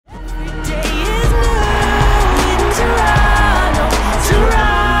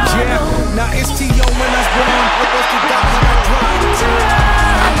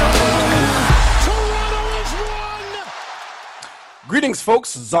Greetings,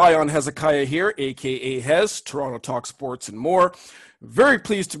 folks. Zion Hezekiah here, a.k.a. Hez, Toronto Talk Sports and more. Very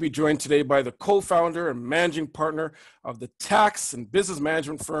pleased to be joined today by the co-founder and managing partner of the tax and business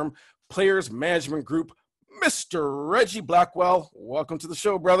management firm Players Management Group, Mr. Reggie Blackwell. Welcome to the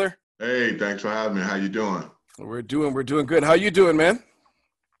show, brother. Hey, thanks for having me. How you doing? We're doing good. How you doing, man?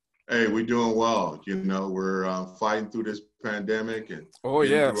 Hey, we're doing well. You know, we're fighting through this pandemic and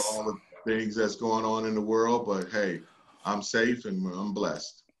getting through all the things that's going on in the world. But hey, I'm safe and I'm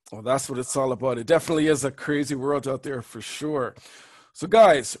blessed. Well, that's what it's all about. It definitely is a crazy world out there for sure. So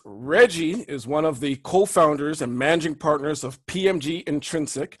guys, Reggie is one of the co-founders and managing partners of PMG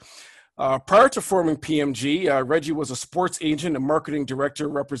Intrinsic. Prior to forming PMG, Reggie was a sports agent and marketing director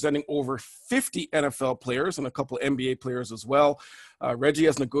representing over 50 NFL players and a couple of NBA players as well. Reggie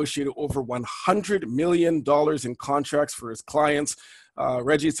has negotiated over $100 million in contracts for his clients.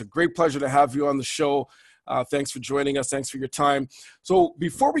 Reggie, it's a great pleasure to have you on the show. Thanks for joining us. Thanks for your time. So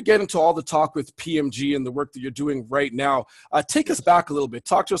before we get into all the talk with PMG and the work that you're doing right now, take us back a little bit.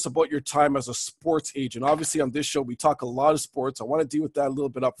 Talk to us about your time as a sports agent. Obviously, on this show, we talk a lot of sports. I want to deal with that a little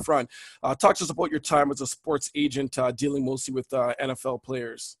bit up front. Talk to us about your time as a sports agent, dealing mostly with NFL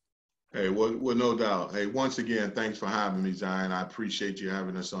players. Hey, well, no doubt. Hey, once again, thanks for having me, Zion. I appreciate you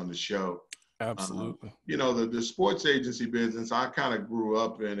having us on the show. Absolutely. You know, the sports agency business, I kind of grew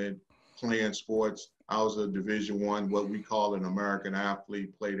up in it, playing sports. I was a Division I, what we call an American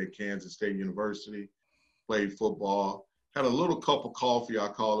athlete, played at Kansas State University, played football, had a little cup of coffee, I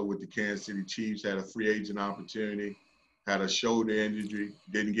call it, with the Kansas City Chiefs, had a free agent opportunity, had a shoulder injury,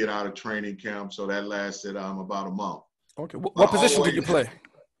 didn't get out of training camp, so that lasted about a month. Okay, what position did you play?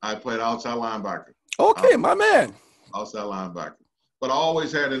 I played outside linebacker. Okay, my man. Outside linebacker. But I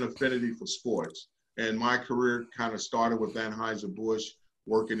always had an affinity for sports, and my career kind of started with Anheuser-Busch,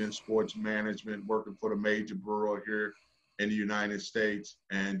 working in sports management, working for the major bureau here in the United States,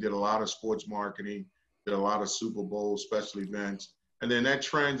 and did a lot of sports marketing, did a lot of Super Bowl special events. And then that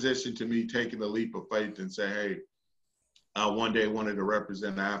transitioned to me taking the leap of faith and say, hey, I one day wanted to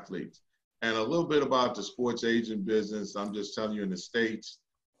represent athletes. And a little bit about the sports agent business, I'm just telling you, in the States.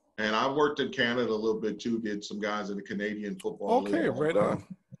 And I worked in Canada a little bit too, did some guys in the Canadian Football League. Okay, right on.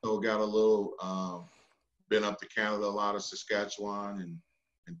 So got a little, been up to Canada, a lot of Saskatchewan and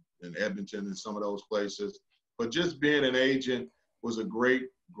Edmonton and some of those places. But just being an agent was a great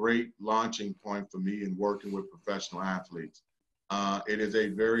launching point for me in working with professional athletes. It is a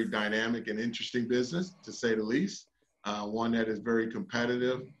very dynamic and interesting business, to say the least, one that is very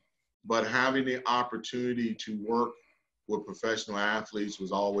competitive. But having the opportunity to work with professional athletes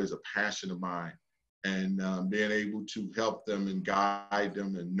was always a passion of mine. And being able to help them and guide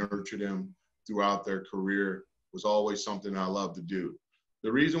them and nurture them throughout their career was always something I loved to do.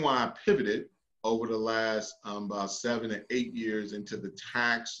 The reason why I pivoted over the last about 7 to 8 years into the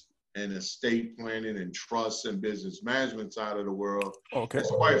tax and estate planning and trust and business management side of the world is,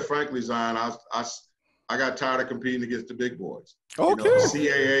 quite frankly, Zion, I got tired of competing against the big boys. Okay. You know, the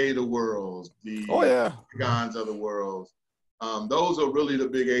CAA of the world, the Gons of the world. Those are really the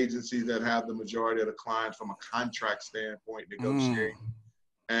big agencies that have the majority of the clients from a contract standpoint negotiating.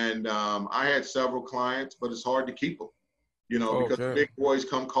 And I had several clients, but it's hard to keep them. You know, because the big boys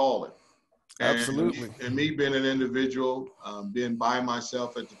come calling. Absolutely. And me being an individual, being by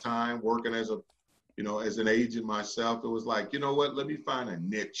myself at the time, working as as an agent myself, it was like, you know what, let me find a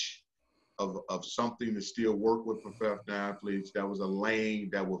niche of something to still work with professional athletes that was a lane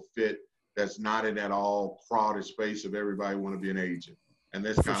that will fit, that's not in that all crowded space of everybody want to be an agent. And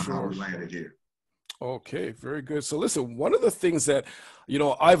that's kind of how we landed here. Okay, very good. So listen, one of the things that,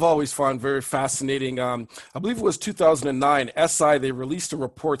 I've always found very fascinating, I believe it was 2009, Estaa, they released a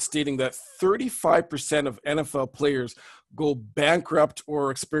report stating that 35% of NFL players go bankrupt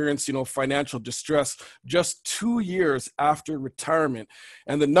or experience, financial distress just 2 years after retirement.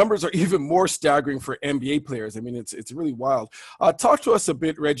 And the numbers are even more staggering for NBA players. I mean, it's really wild. Talk to us a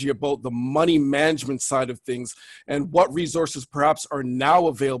bit, Reggie, about the money management side of things and what resources perhaps are now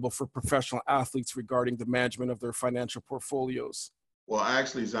available for professional athletes regarding the management of their financial portfolios. Well,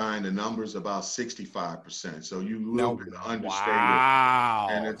 actually, Zion, the number's about 65%. So you a little bit understated. Wow.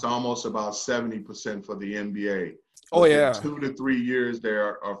 And it's almost about 70% for the NBA. Oh, yeah. 2 to 3 years, they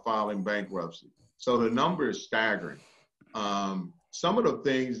are filing bankruptcy. So the number is staggering. Some of the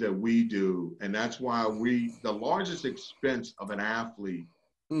things that we do, and that's why the largest expense of an athlete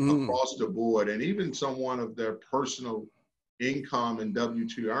across the board, and even someone of their personal income and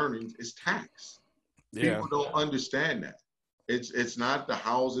W-2 earnings, is tax. Yeah. People don't understand that. It's not the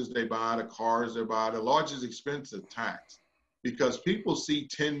houses they buy, the cars they buy. The largest expense is tax, because people see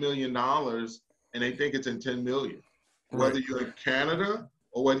 $10 million and they think it's in $10 million. whether you're in Canada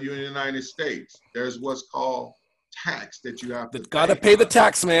or whether you're in the United States. There's what's called tax that you have to Gotta pay the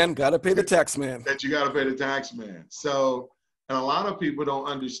tax man. Gotta pay the tax man. That you gotta pay the tax man. So, and a lot of people don't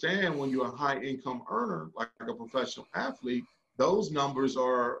understand when you're a high income earner, like a professional athlete, those numbers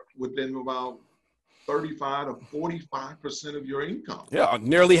are within about 35 to 45% of your income. Yeah,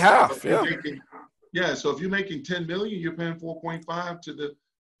 nearly half. So so if you're making 10 million, you're paying 4.5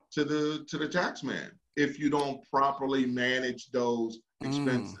 to the tax man if you don't properly manage those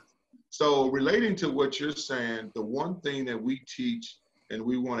expenses. So relating to what you're saying, the one thing that we teach and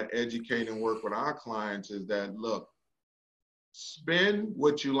we want to educate and work with our clients is that, look, spend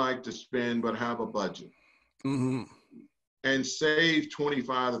what you like to spend, but have a budget. And save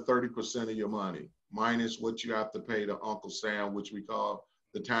 25 to 30% of your money, minus what you have to pay to Uncle Sam, which we call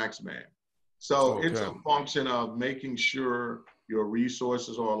the tax man. So it's a function of making sure your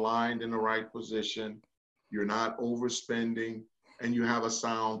resources are aligned in the right position, you're not overspending, and you have a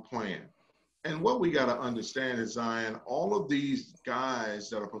sound plan. And what we got to understand is, Zion, all of these guys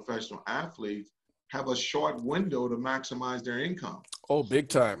that are professional athletes have a short window to maximize their income. Oh, big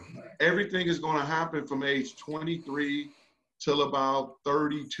time. Everything is going to happen from age 23 till about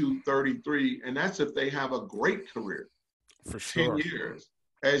 32, 33. And that's if they have a great career. For sure. 10 years.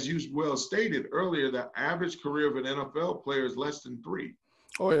 As you well stated earlier, the average career of an NFL player is less than 3.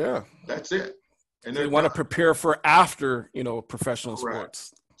 Oh, yeah. That's it. And they want to prepare for after, professional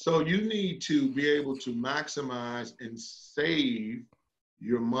sports. So you need to be able to maximize and save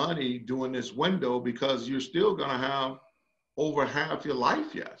your money during this window, because you're still going to have over half your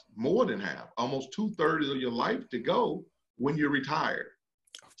life yet, more than half, almost 2/3 of your life to go when you're retired.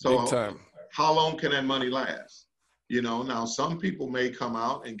 So big time. How long can that money last? Now some people may come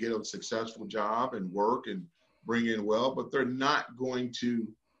out and get a successful job and work and bring in well, but they're not going to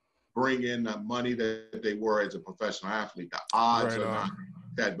bring in the money that they were as a professional athlete. The odds are not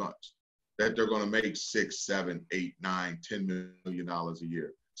that much that they're going to make $6, $7, $8, $9, $10 million a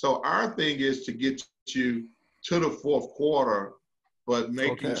year. So our thing is to get you to the fourth quarter, but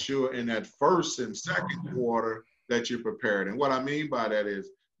making sure in that first and second quarter that you're prepared. And what I mean by that is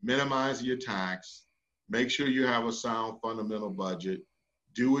minimize your tax, make sure you have a sound fundamental budget,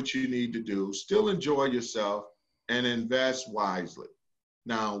 do what you need to do, still enjoy yourself, and invest wisely.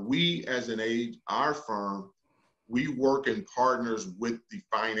 Now, we as our firm, we work in partners with the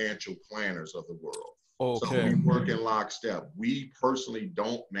financial planners of the world. So we work in lockstep. We personally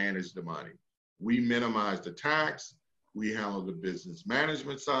don't manage the money. We minimize the tax. We handle the business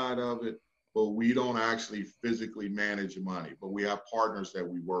management side of it, but we don't actually physically manage the money. But we have partners that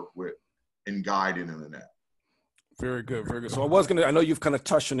we work with in guiding them in that. Very good, very good. So I know you've kind of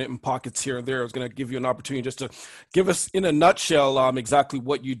touched on it in pockets here and there. I was going to give you an opportunity just to give us in a nutshell exactly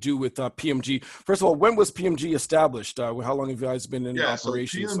what you do with PMG. First of all, when was PMG established? How long have you guys been in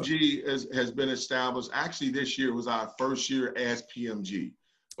operation? So PMG has been established. Actually, this year was our first year as PMG.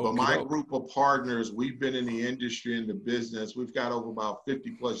 But my group of partners, we've been in the industry and the business. We've got over about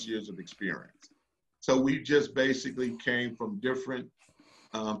 50 plus years of experience. So we just basically came from different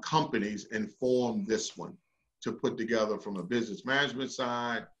companies and formed this one to put together from a business management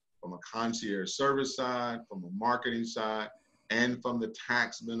side, from a concierge service side, from a marketing side, and from the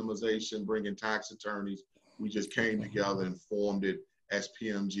tax minimization, bringing tax attorneys. We just came together and formed it as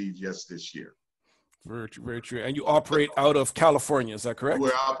PMG just this year. Very true, very true. And you operate out of California, is that correct? We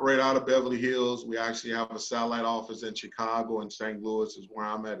operate out of Beverly Hills. We actually have a satellite office in Chicago, and St. Louis is where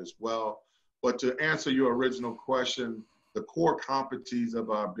I'm at as well. But to answer your original question, the core competencies of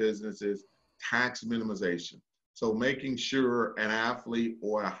our business is tax minimization. So making sure an athlete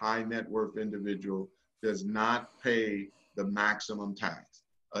or a high net worth individual does not pay the maximum tax.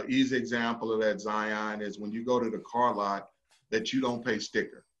 An easy example of that, Zion, is when you go to the car lot that you don't pay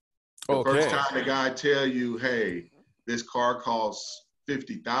sticker. The first time the guy tell you, hey, this car costs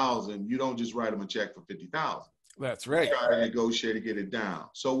 $50,000, you don't just write him a check for $50,000. That's right. You try to negotiate to get it down.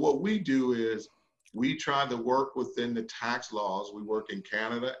 So what we do is we try to work within the tax laws. We work in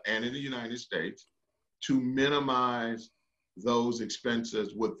Canada and in the United States to minimize those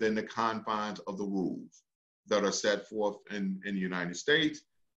expenses within the confines of the rules that are set forth in the United States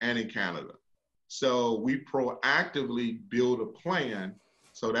and in Canada. So we proactively build a plan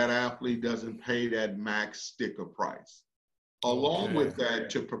so that athlete doesn't pay that max sticker price. Along with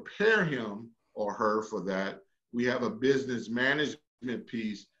that, to prepare him or her for that, we have a business management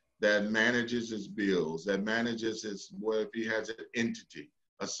piece that manages his bills, that manages if he has an entity,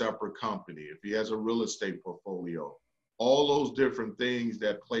 a separate company, if he has a real estate portfolio, all those different things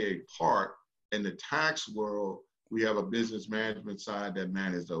that play a part in the tax world We have a business management side that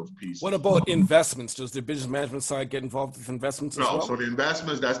manages those pieces. What about investments? Does the business management side get involved with investments as well? No, so the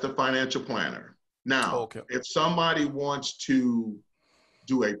investments, that's the financial planner. Now, okay. if somebody wants to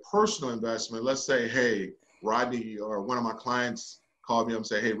do a personal investment, let's say, hey, Rodney or one of my clients called me up and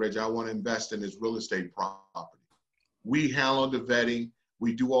say, hey, Reggie, I want to invest in this real estate property. We handle the vetting.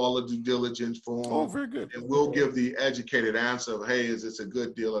 We do all the due diligence for them. Oh, very good. And we'll give the educated answer of, hey, is this a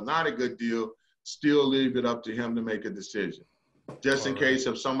good deal or not a good deal? Still leave it up to him to make a decision. Just in case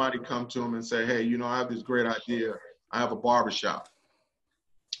if somebody come to him and say, hey, you know, I have this great idea. I have a barbershop.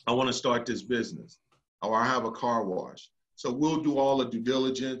 I want to start this business. Or I have a car wash. So we'll do all the due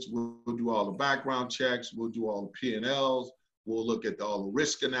diligence. We'll do all the background checks. We'll do all the P&Ls. We'll look at all the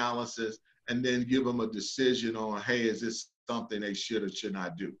risk analysis and then give them a decision on, hey, is this something they should or should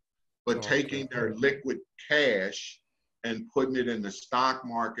not do? But taking their liquid cash and putting it in the stock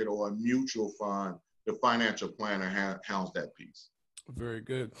market or a mutual fund, the financial planner handles that piece. Very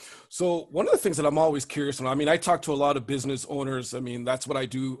good. So one of the things that I'm always curious about, I mean, I talk to a lot of business owners. I mean, that's what I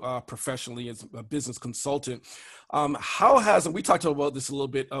do professionally as a business consultant. How has, and we talked about this a little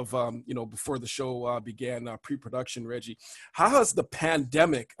bit of, you know, before the show began, pre-production, Reggie, how has the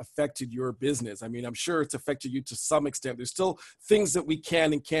pandemic affected your business? I mean, I'm sure it's affected you to some extent. There's still things that we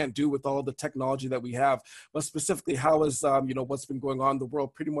can and can't do with all the technology that we have, but specifically, how has, you know, what's been going on in the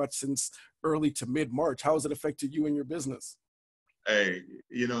world pretty much since early to mid-March, how has it affected you and your business? Hey,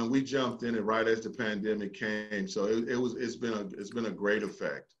 you know, we jumped in it right as the pandemic came, so it's been a great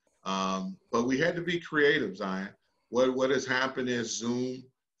effect. But we had to be creative, Zion. What has happened is Zoom,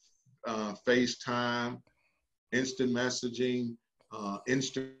 FaceTime, instant messaging,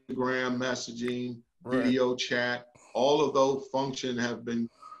 Instagram messaging, video chat. All of those functions have been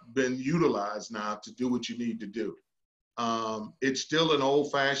utilized now to do what you need to do. It's still an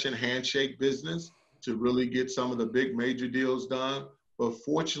old-fashioned handshake business to really get some of the big major deals done. But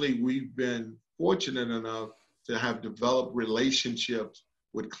fortunately, we've been fortunate enough to have developed relationships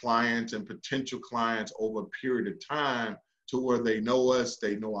with clients and potential clients over a period of time to where they know us,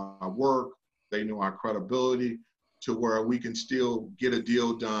 they know our work, they know our credibility, to where we can still get a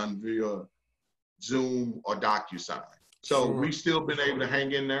deal done via Zoom or DocuSign. So we've still been able to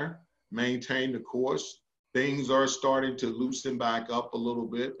hang in there, maintain the course. Things are starting to loosen back up a little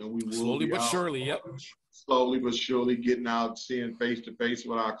bit, and we will slowly but surely. Yep. Slowly but surely getting out, seeing face to face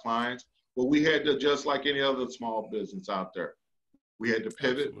with our clients. But we had to, just like any other small business out there, we had to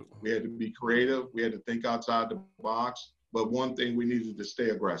pivot. Absolutely. We had to be creative. We had to think outside the box. But one thing, we needed to stay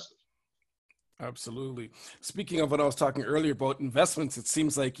aggressive. Absolutely. Speaking of what I was talking earlier about investments, it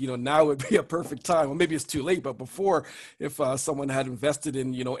seems like, you know, now would be a perfect time. Well, maybe it's too late, but before, if someone had invested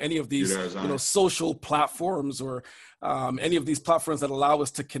in, you know, any of these, you know, social platforms or any of these platforms that allow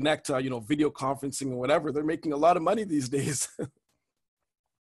us to connect, you know, video conferencing or whatever, they're making a lot of money these days.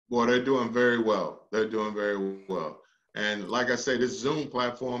 Well, they're doing very well. They're doing very well. And like I say, this Zoom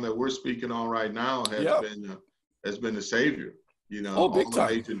platform that we're speaking on right now has been the savior. You know, big time.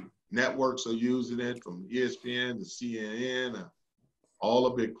 Major networks are using it, from ESPN to CNN, all the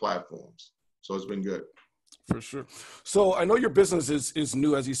big platforms. So it's been good. For sure. So I know your business is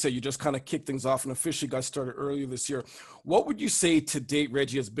new, as you say. You just kind of kicked things off and officially got started earlier this year. What would you say to date,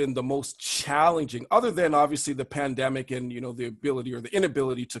 Reggie, has been the most challenging, other than obviously the pandemic and, you know, the ability or the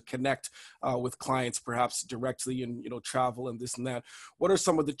inability to connect with clients perhaps directly and, you know, travel and this and that? What are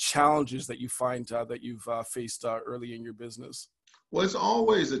some of the challenges that you find that you've faced early in your business? Well, it's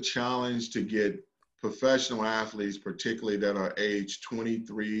always a challenge to get professional athletes, particularly that are aged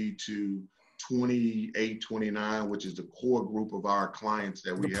 23 to 28, 29, which is the core group of our clients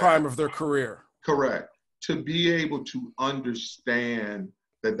that we have. The prime of their career. Correct. To be able to understand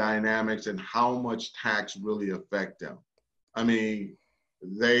the dynamics and how much tax really affect them. I mean,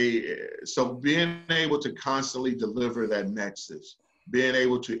 so being able to constantly deliver that message, being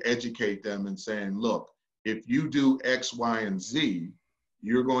able to educate them and saying, look, if you do X, Y, and Z,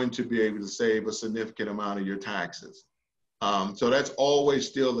 you're going to be able to save a significant amount of your taxes. So that's always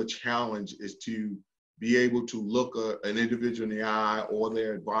still a challenge, is to be able to look an individual in the eye or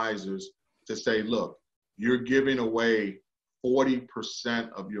their advisors to say, look, you're giving away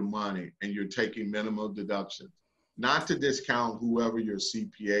 40% of your money and you're taking minimum deductions. Not to discount whoever your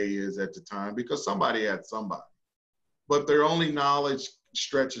CPA is at the time, because somebody had somebody. But their only knowledge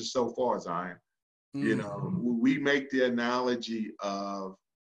stretches so far, Zion. You know, we make the analogy of,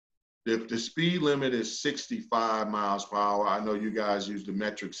 if the speed limit is 65 miles per hour, I know you guys use the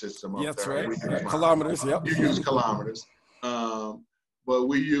metric system up there. That's right. Kilometers, yep. You use kilometers. But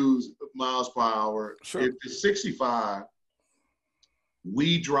we use miles per hour. Sure. If it's 65,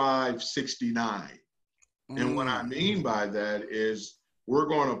 we drive 69. And what I mean by that is we're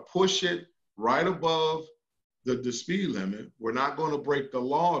going to push it right above the speed limit. We're not going to break the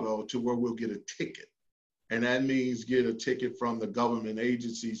law, though, to where we'll get a ticket. And that means get a ticket from the government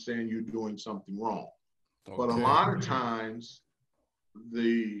agency saying you're doing something wrong. Okay. But a lot of times,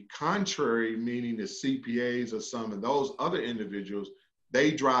 the contrary, meaning the CPAs or some of those other individuals,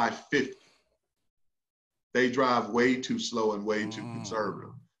 they drive 50. They drive way too slow and way too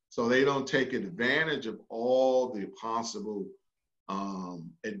conservative. So they don't take advantage of all the possible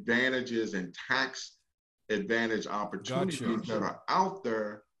advantages and tax advantage opportunities that are out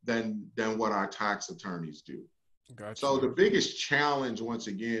there than what our tax attorneys do. So the biggest challenge, once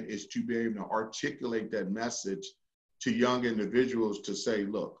again, is to be able to articulate that message to young individuals to say,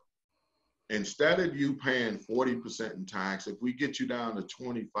 look, instead of you paying 40% in tax, if we get you down to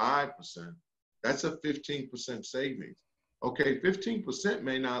 25%, that's a 15% savings. Okay, 15%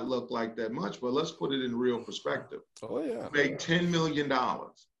 may not look like that much, but let's put it in real perspective. Oh, yeah. Make $10 million.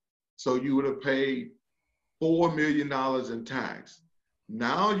 So you would have paid $4 million in tax.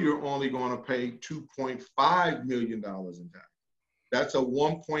 Now you're only going to pay $2.5 million in tax. That's a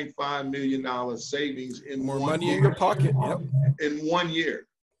 $1.5 million savings in more 1 money year. in your pocket. Yep. In 1 year.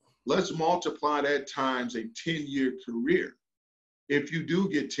 Let's multiply that times a 10-year career. If you do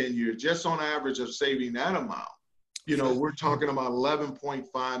get 10 years, just on average of saving that amount, you know, we're talking about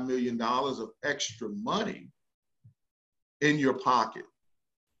 $11.5 million of extra money in your pocket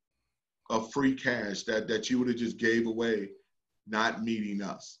of free cash that you would have just gave away not meeting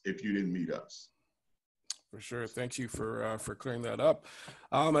us if you didn't meet us. For sure. Thank you for clearing that up.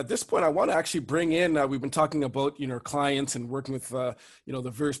 At this point, I want to actually bring in, we've been talking about, clients and working with, the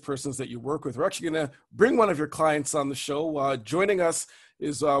various persons that you work with. We're actually going to bring one of your clients on the show. Joining us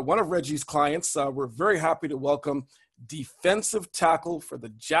is one of Reggie's clients. We're very happy to welcome defensive tackle for the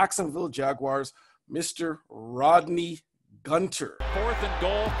Jacksonville Jaguars, Mr. Rodney Gunter. 4th and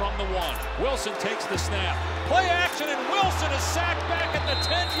goal from the 1. Wilson takes the snap. Play action, and Wilson is sacked back at the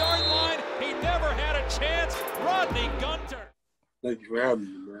 10-yard line. He never had a chance. Rodney Gunter. Thank you for having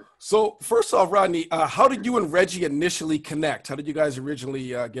me, man. So first off, Rodney, how did you and Reggie initially connect? How did you guys originally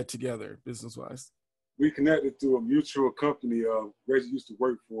get together business-wise? We connected through a mutual company. Reggie used to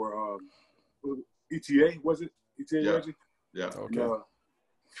work for ETA, was it? ETA, Yeah. Reggie? Yeah. Okay. And,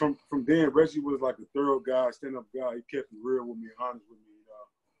 from then, Reggie was like a thorough guy, stand-up guy. He kept it real with me, honest with me.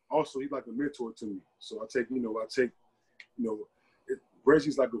 Also, he's like a mentor to me. So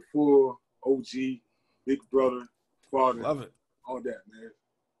Reggie's like a full OG, big brother, father. Love it. All that, man.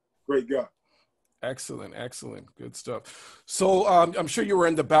 Great guy. Excellent. Good stuff. So I'm sure you were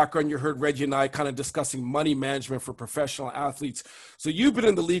in the background. You heard Reggie and I kind of discussing money management for professional athletes. So you've been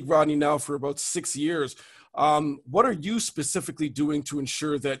in the league, Rodney, now for about 6 years. What are you specifically doing to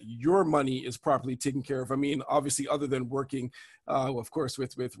ensure that your money is properly taken care of? I mean, obviously, other than working, of course,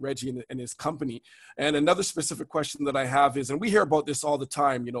 with Reggie and his company. And another specific question that I have is, and we hear about this all the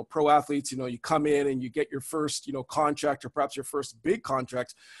time, pro athletes, you come in and you get your first, contract or perhaps your first big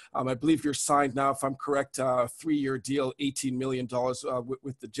contract. I believe you're signed now, if I'm correct, 3-year deal, $18 million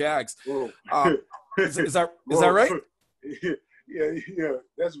with the Jags. Is that right? Yeah,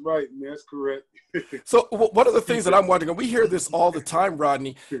 that's right, man. That's correct. So one of the things that I'm wondering, and we hear this all the time,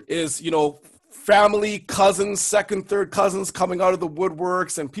 Rodney, is, family, cousins, second, third cousins coming out of the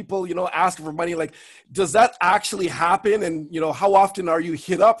woodworks and people, asking for money. Like, does that actually happen? And, how often are you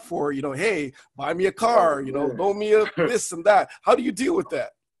hit up for, hey, buy me a car, loan me a this and that? How do you deal with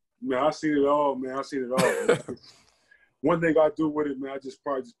that? Man, I've seen it all, man. One thing I do with it, man, I just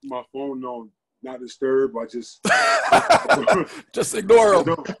probably just put my phone on not disturb. I just just ignore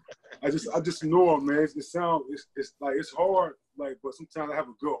them. I just ignore them, man. It's like it's hard, but sometimes I have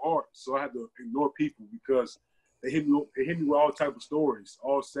a good heart, so I have to ignore people because they hit me with all type of stories,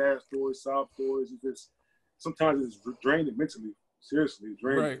 all sad stories, sob stories. Sometimes it's draining mentally. Seriously, it's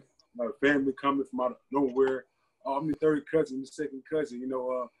draining. Right. Like a family coming from out of nowhere. Oh, I'm the third cousin, the second cousin.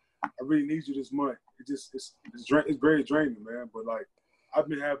 I really need you this month. It's very draining, man. But like I've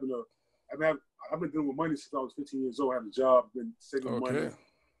been dealing with money since I was 15 years old. I had a job, been saving money.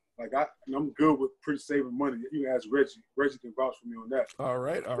 Like I'm good with saving money. You can ask Reggie. Reggie can vouch for me on that. All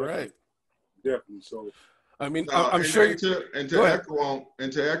right. Definitely. So, I mean, I'm sure. To echo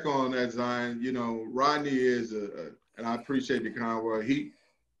on that, Zion. Rodney is and I appreciate the kind word.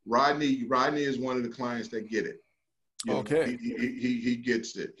 Rodney is one of the clients that get it. Okay. He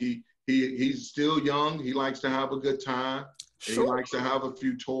gets it. He's still young. He likes to have a good time. Sure. He likes to have a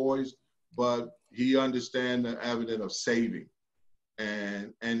few toys. But he understands the evidence of saving.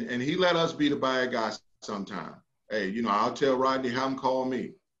 And he let us be the bad guy sometime. Hey, I'll tell Rodney, have him call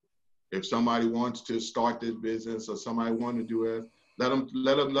me. If somebody wants to start this business or somebody want to do it, let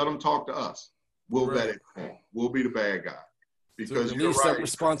them talk to us. We'll vet it. We'll be the bad guy. Because so release that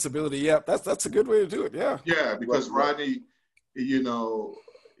responsibility. Yeah, that's a good way to do it. Yeah. Yeah, because Rodney, you know,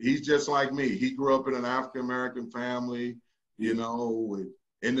 he's just like me. He grew up in an African-American family, you know,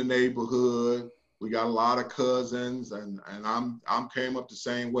 in the neighborhood. We got a lot of cousins, and I'm came up the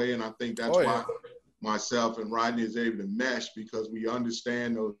same way, and I think that's why myself and Rodney is able to mesh, because we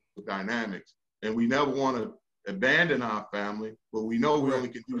understand those dynamics, and we never want to abandon our family, but we know we only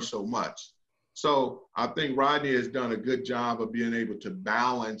can do so much. So I think Rodney has done a good job of being able to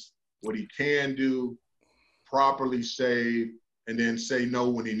balance what he can do, properly save, and then say no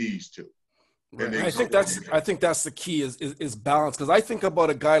when he needs to. Right. I think that's the key is balance. Because I think about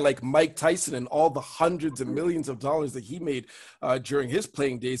a guy like Mike Tyson and all the hundreds of millions of dollars that he made during his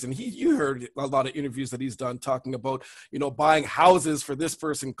playing days. And you heard a lot of interviews that he's done talking about, you know, buying houses for this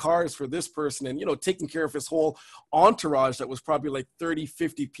person, cars for this person, and, you know, taking care of his whole entourage that was probably like 30,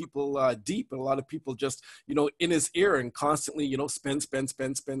 50 people deep. And a lot of people just, you know, in his ear and constantly, you know, spend,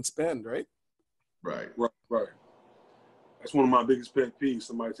 right? Right. That's one of my biggest pet peeves,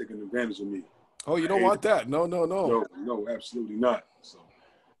 somebody taking advantage of me. Oh, you don't want that. No, absolutely not. So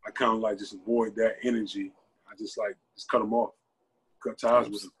I kind of like just avoid that energy. I just cut them off, cut ties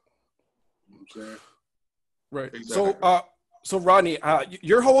with them. You know what I'm saying? Right. Exactly. So Rodney,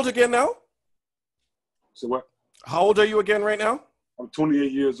 you're how old again now? So what? How old are you again right now? I'm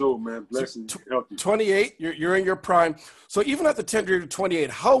 28 years old, man. Blessed and healthy. 28, you're in your prime. So even at the tender age of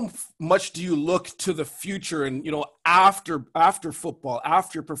 28, how much do you look to the future and, you know, after football,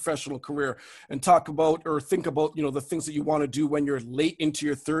 after your professional career, and talk about or think about, you know, the things that you want to do when you're late into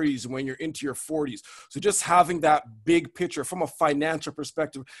your 30s and when you're into your 40s? So just having that big picture from a financial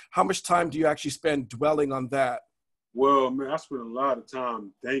perspective, how much time do you actually spend dwelling on that? Well, man, I spend a lot of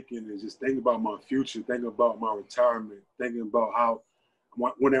time thinking and just thinking about my future, thinking about my retirement, thinking about how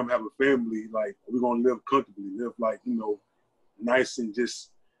when I'm having a family, like, we're going to live comfortably, live, like, you know, nice, and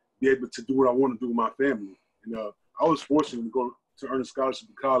just be able to do what I want to do with my family. And I was fortunate to go to earn a scholarship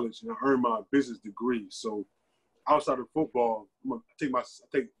in college, and I earned my business degree. So outside of football, I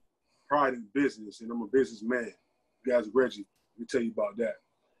take pride in business, and I'm a businessman. You guys, Reggie, let me tell you about that.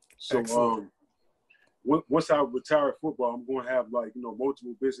 So once I retire football, I'm going to have, like, you know,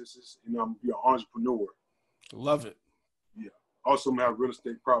 multiple businesses, and I'm going to be an entrepreneur. Love it. Yeah. Also, I'm going to have real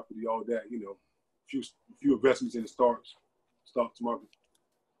estate, property, all that, you know, a few investments in the stocks market.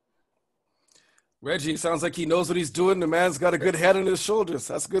 Reggie, sounds like he knows what he's doing. The man's got a good head on his shoulders.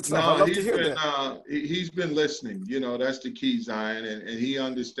 That's good stuff. I love to hear that. He's been listening. You know, that's the key, Zion, and he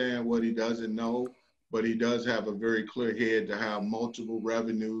understands what he doesn't know, but he does have a very clear head to have multiple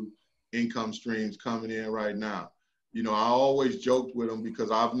revenue income streams coming in right now. You know, I always joked with him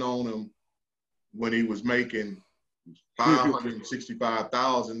because I've known him when he was making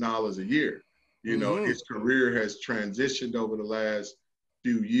 $565,000 a year. You know, his career has transitioned over the last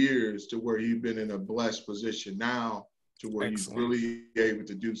few years to where he's been in a blessed position now to where he's really able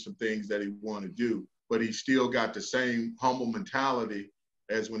to do some things that he want to do, but he still got the same humble mentality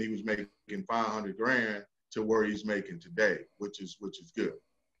as when he was making $500,000 to where he's making today, which is good.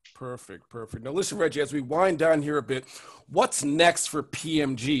 Perfect. Now listen, Reggie, as we wind down here a bit, what's next for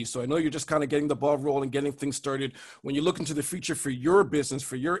PMG? So I know you're just kind of getting the ball rolling, getting things started. When you look into the future for your business,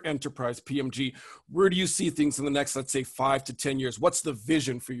 for your enterprise, PMG, where do you see things in the next, let's say, 5 to 10 years? What's the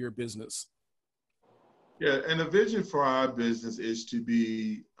vision for your business? Yeah, and the vision for our business is to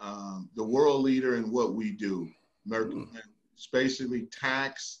be the world leader in what we do. It's basically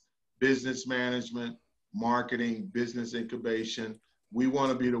tax, business management, marketing, business incubation. We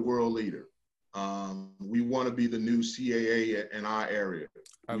want to be the world leader. We want to be the new CAA in our area.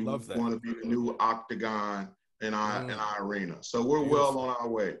 I love that. We want to be the new Octagon in our arena. So we're well on our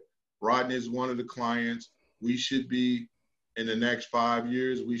way. Rodney is one of the clients. We should be, in the next 5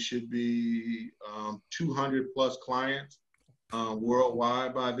 years, we should be 200 plus clients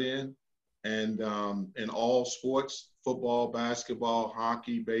worldwide by then. And in all sports, football, basketball,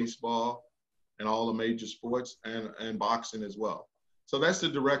 hockey, baseball, and all the major sports, and boxing as well. So that's the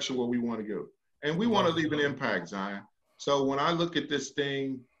direction where we want to go. And we want to leave an impact, Zion. So when I look at this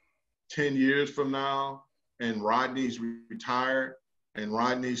thing 10 years from now, and Rodney's retired, and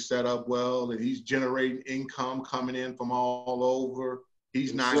Rodney's set up well, and he's generating income coming in from all over,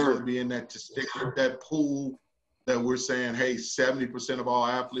 he's not going to be in that, to stick with that pool that we're saying, hey, 70% of all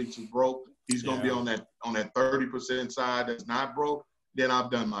athletes are broke. He's going to be on that 30% side that's not broke. Then I've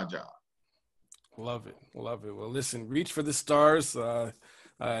done my job. Love it. Well, listen, reach for the stars.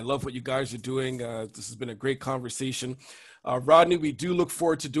 I love what you guys are doing. This has been a great conversation. Rodney, we do look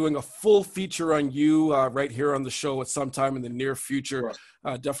forward to doing a full feature on you right here on the show at some time in the near future.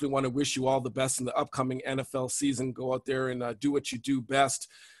 Right. Definitely want to wish you all the best in the upcoming NFL season. Go out there and do what you do best.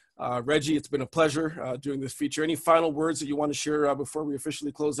 Reggie, it's been a pleasure doing this feature. Any final words that you want to share before we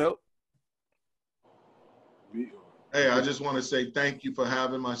officially close out? Hey, I just want to say thank you for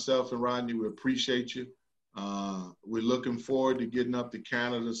having myself and Rodney. We appreciate you. We're looking forward to getting up to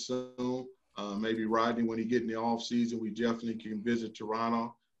Canada soon. Maybe Rodney, when he get in the off season, we definitely can visit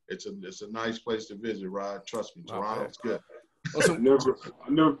Toronto. It's a nice place to visit, Rod. Trust me, Toronto's good. I've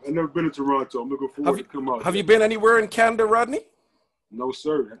never been to Toronto. I'm looking forward to come out. Have you been anywhere in Canada, Rodney? No,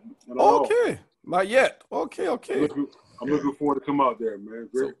 sir. Not at all. Okay, not yet. Okay. I'm looking forward to come out there, man.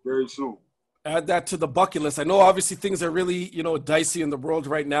 Very soon. Add that to the bucket list. I know obviously things are really, dicey in the world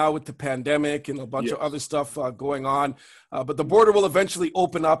right now with the pandemic and a bunch of other stuff going on. But the border will eventually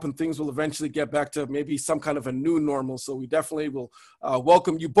open up and things will eventually get back to maybe some kind of a new normal. So we definitely will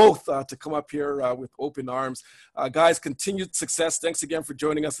welcome you both to come up here with open arms. Guys, continued success. Thanks again for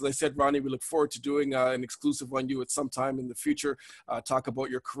joining us. As I said, Ronnie, we look forward to doing an exclusive on you at some time in the future. Talk about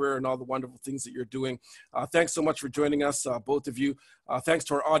your career and all the wonderful things that you're doing. Thanks so much for joining us, both of you. Thanks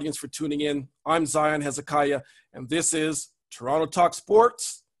to our audience for tuning in. I'm Zion Hezekiah, and this is Toronto Talk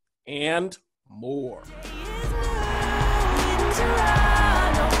Sports and more.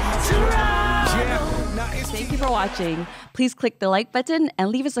 Thank you for watching. Please click the like button and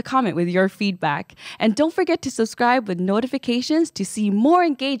leave us a comment with your feedback. And don't forget to subscribe with notifications to see more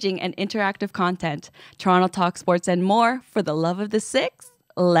engaging and interactive content. Toronto Talk Sports and more. For the love of the six,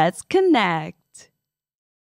 let's connect.